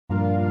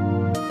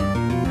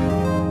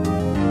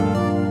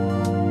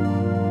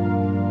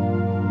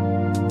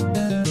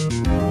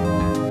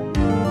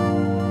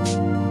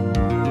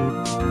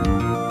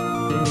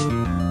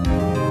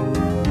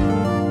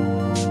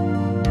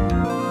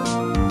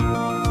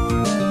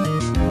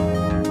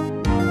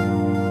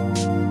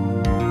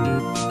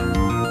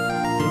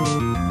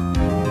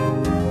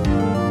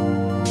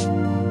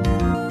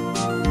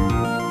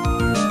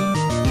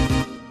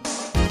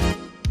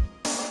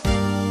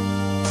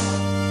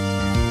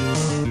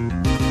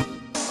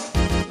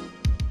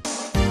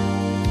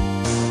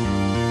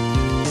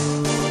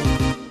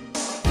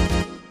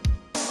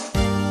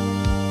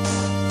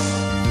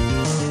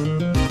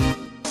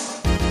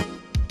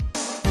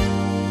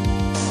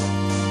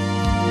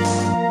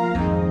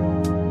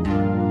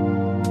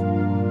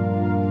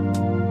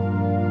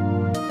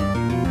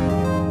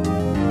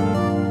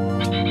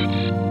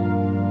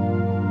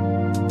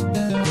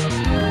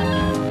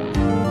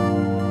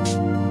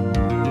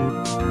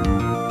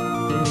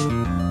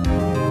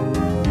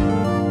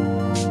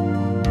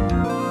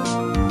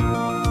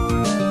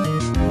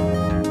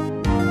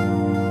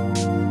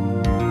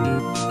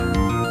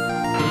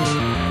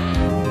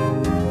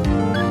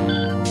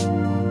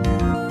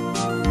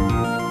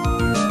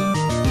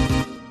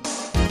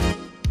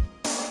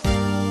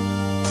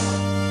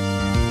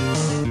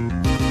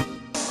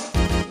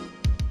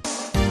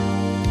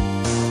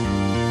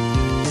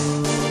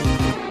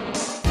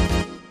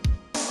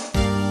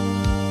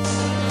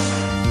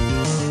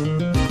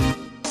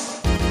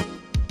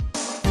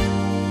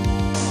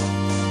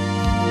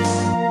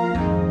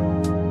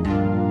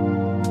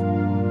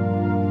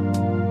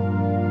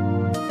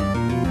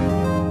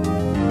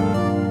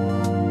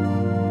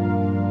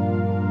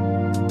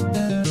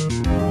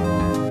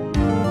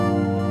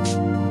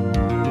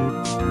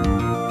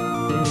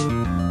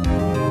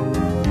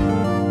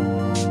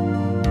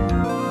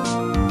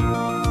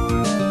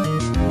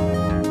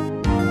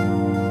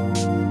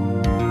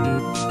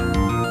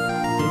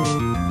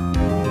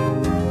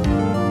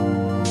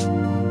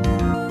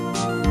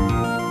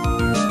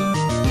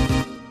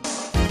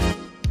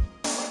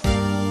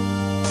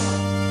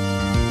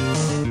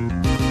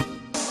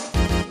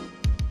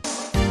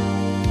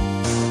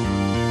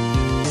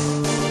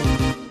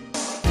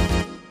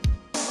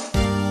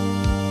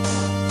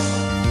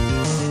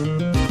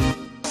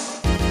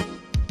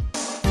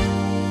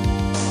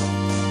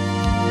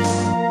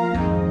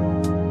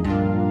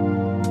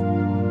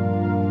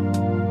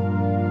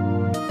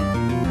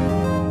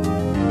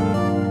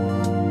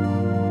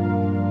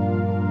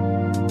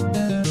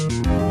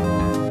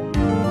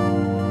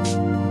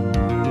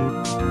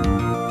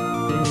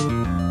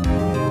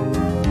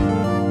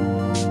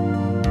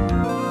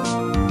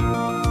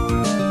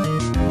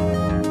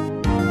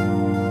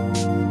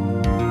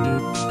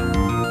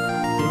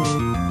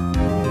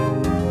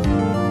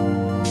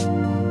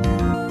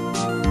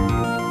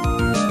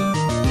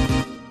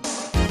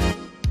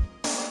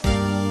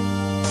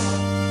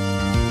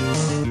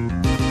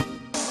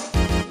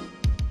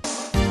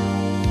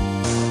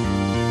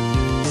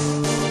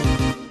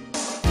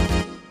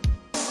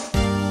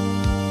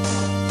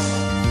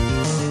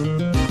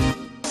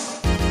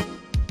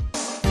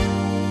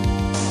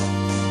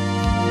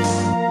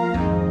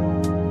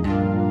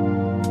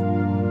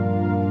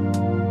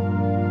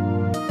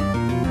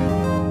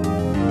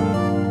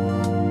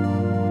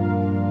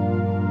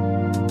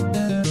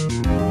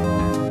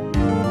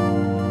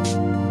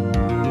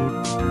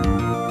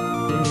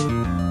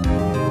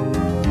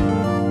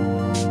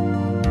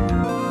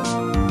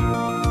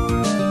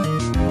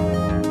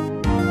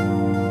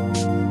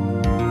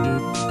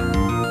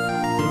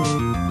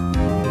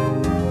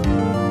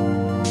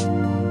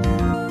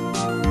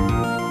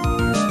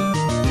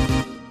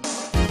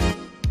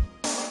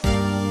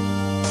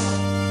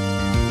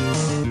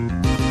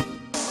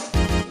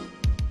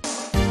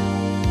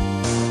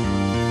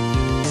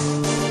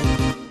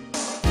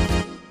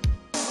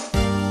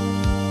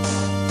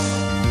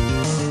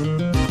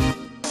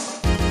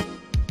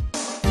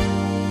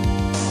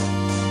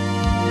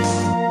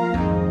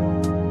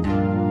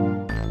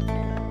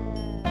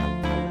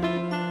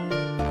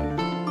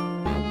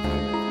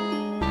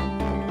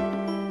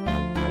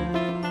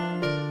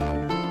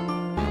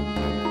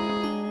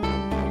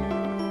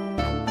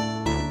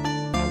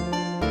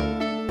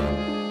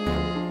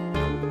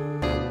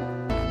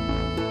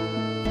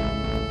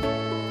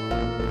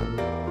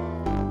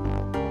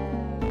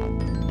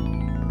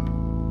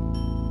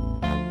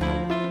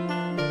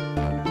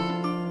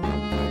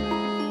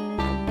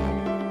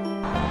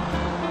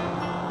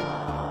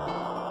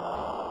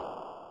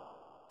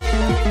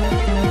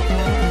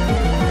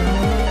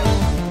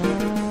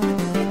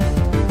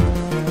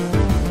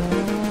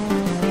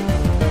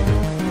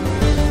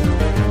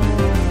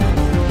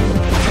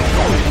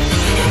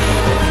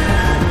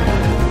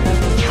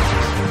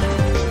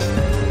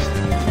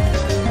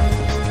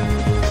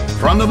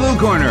From the blue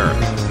corner,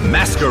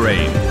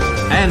 Masquerain.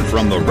 And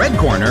from the red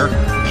corner,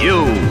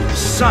 you.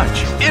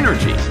 Such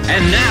energy.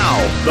 And now,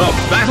 the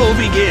battle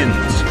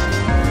begins.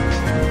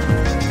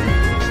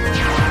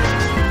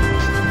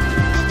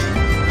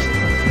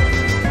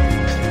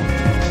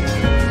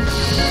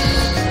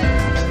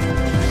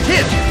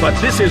 Hit, but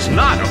this is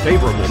not a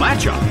favorable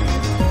matchup.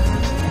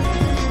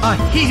 A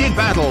heated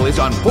battle is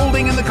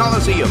unfolding in the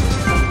Colosseum.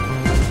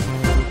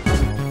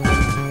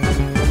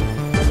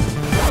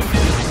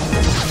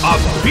 A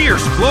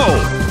fierce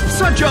blow!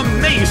 Such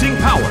amazing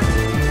power!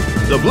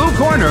 The blue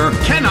corner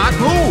cannot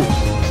move.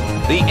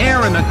 The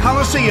air in the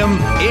Colosseum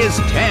is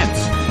tense.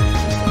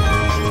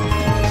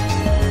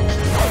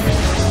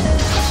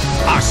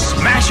 A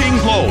smashing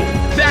blow!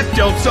 That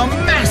dealt some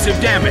massive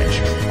damage.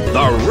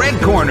 The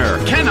red corner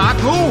cannot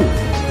move.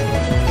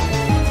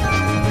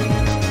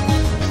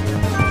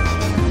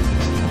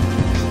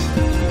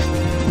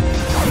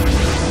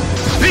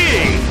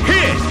 Big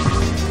hit!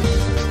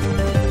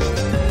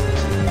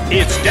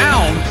 It's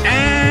down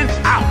and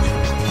out.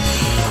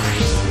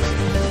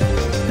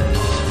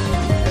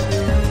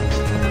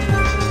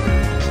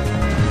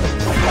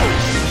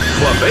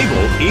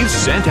 Clefable is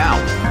sent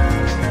out.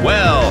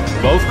 Well,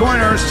 both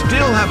corners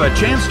still have a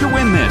chance to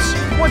win this.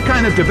 What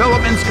kind of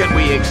developments can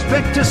we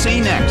expect to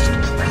see next?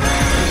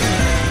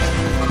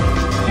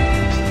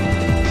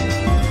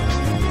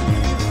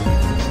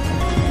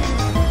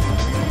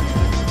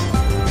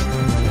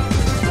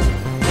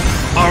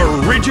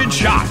 A rigid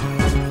shot.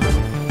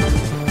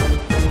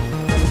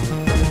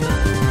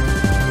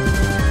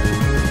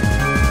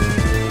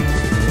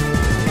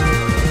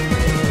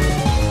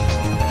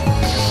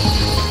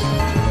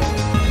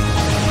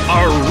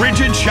 A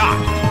rigid shot.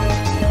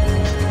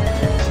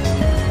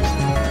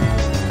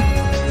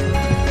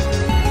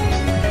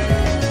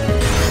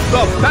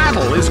 The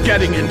battle is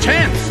getting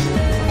intense.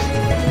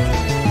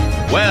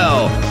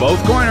 Well,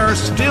 both corners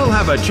still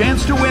have a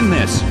chance to win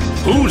this.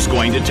 Who's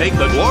going to take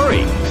the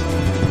glory?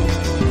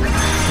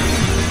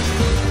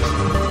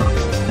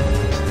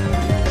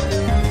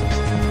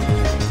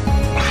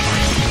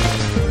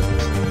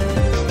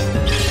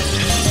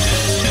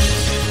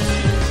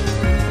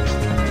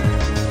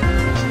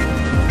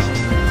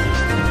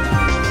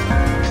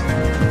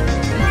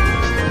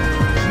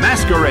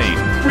 Masquerain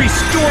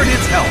restored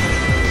its health.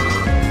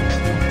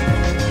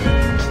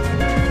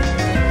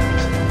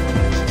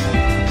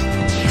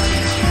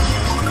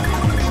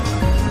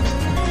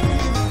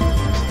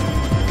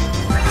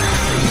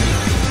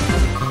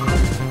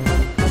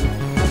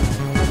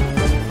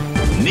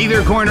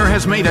 Neither corner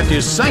has made a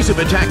decisive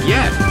attack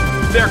yet.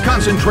 Their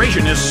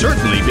concentration is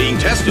certainly being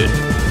tested.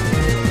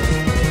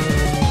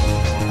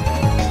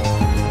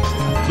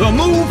 The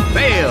move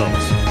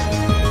fails.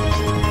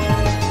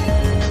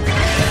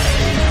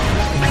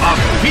 A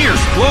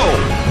fierce blow!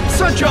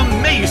 Such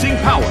amazing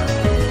power!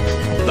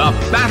 The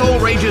battle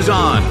rages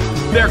on.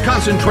 Their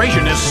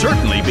concentration is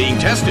certainly being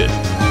tested.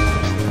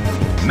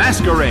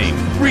 Masquerain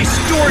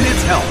restored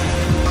its health.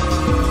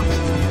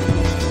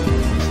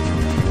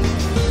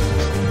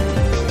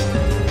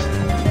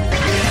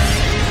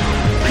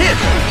 Hit!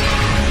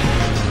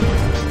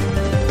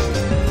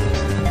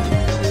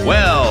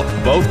 Well,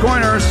 both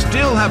corners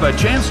still have a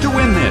chance to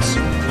win this.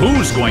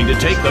 Who's going to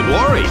take the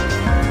glory?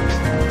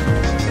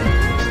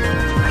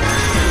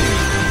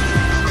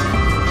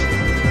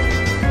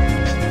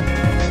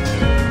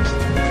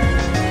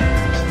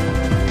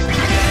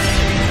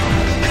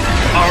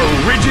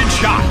 Rigid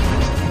shot.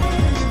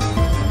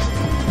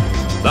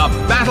 The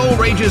battle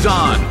rages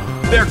on.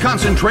 Their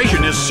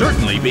concentration is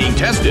certainly being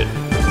tested.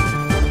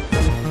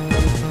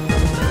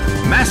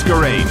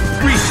 Masquerain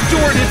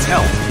restored its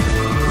health.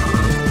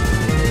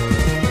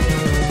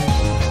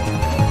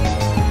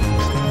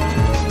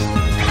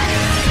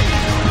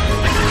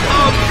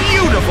 A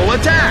beautiful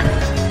attack.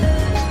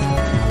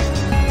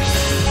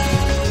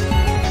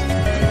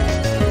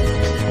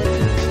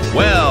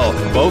 Well,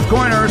 both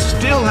corners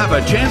still have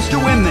a chance to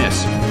win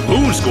this.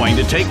 Who's going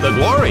to take the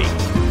glory?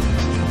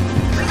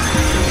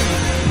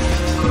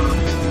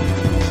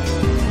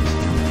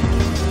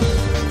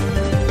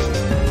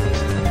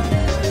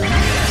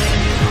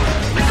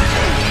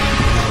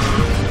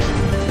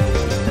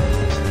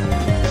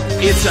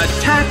 Its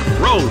attack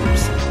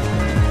rose.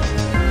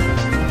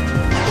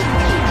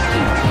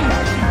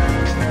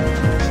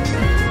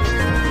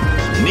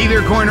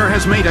 Neither corner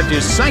has made a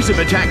decisive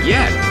attack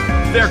yet.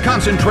 Their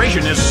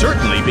concentration is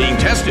certainly being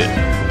tested.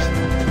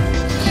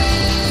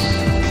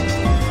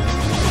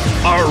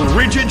 A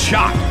rigid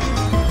shot.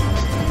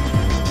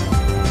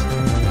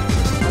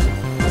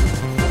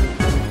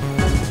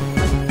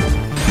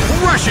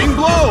 Rushing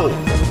blow.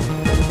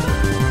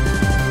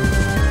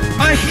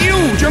 A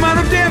huge amount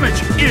of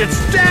damage. It's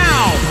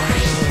down.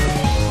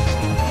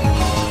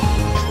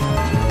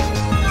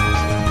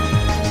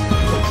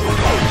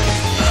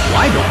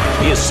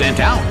 Rhydon is sent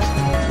out.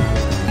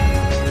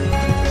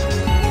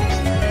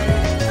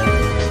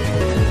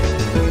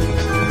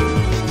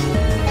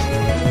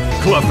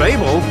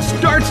 Clefable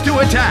starts to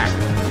attack.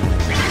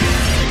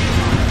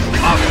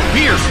 A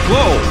fierce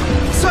blow.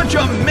 Such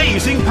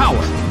amazing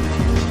power.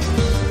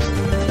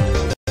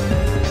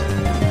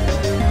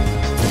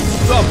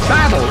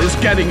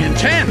 is getting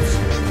intense!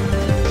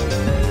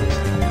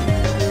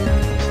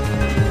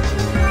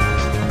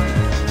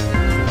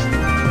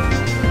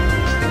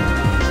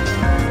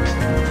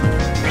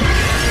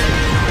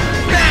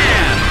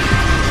 Bam!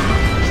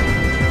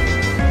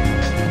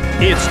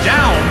 It's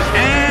down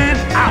and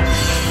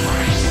out!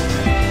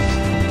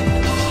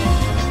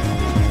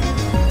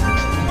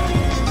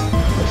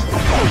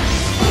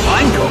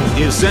 Pineco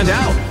is sent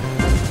out.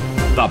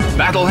 The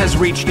battle has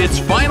reached its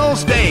final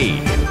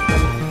stage.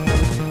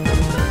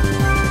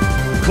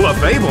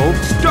 Clefable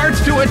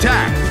starts to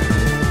attack.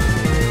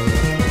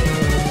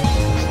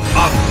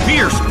 A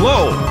fierce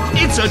blow.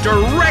 It's a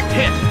direct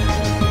hit.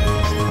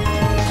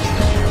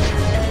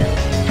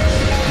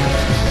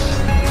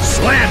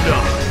 Slam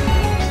dunk.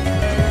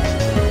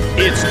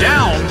 It's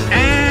down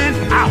and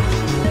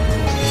out.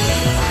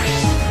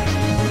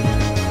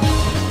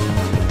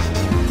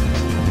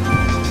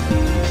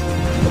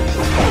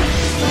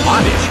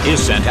 Oddish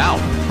is sent out.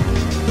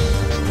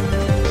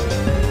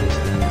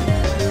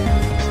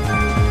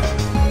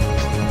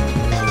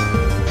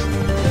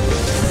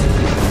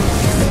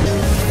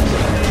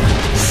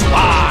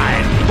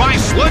 Slide by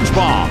Sludge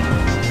Bomb.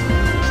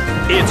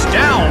 It's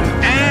down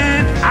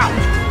and out.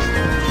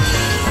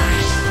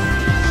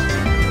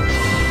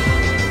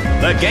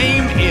 The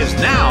game is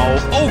now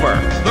over.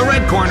 The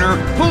red corner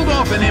pulled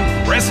off an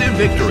impressive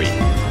victory.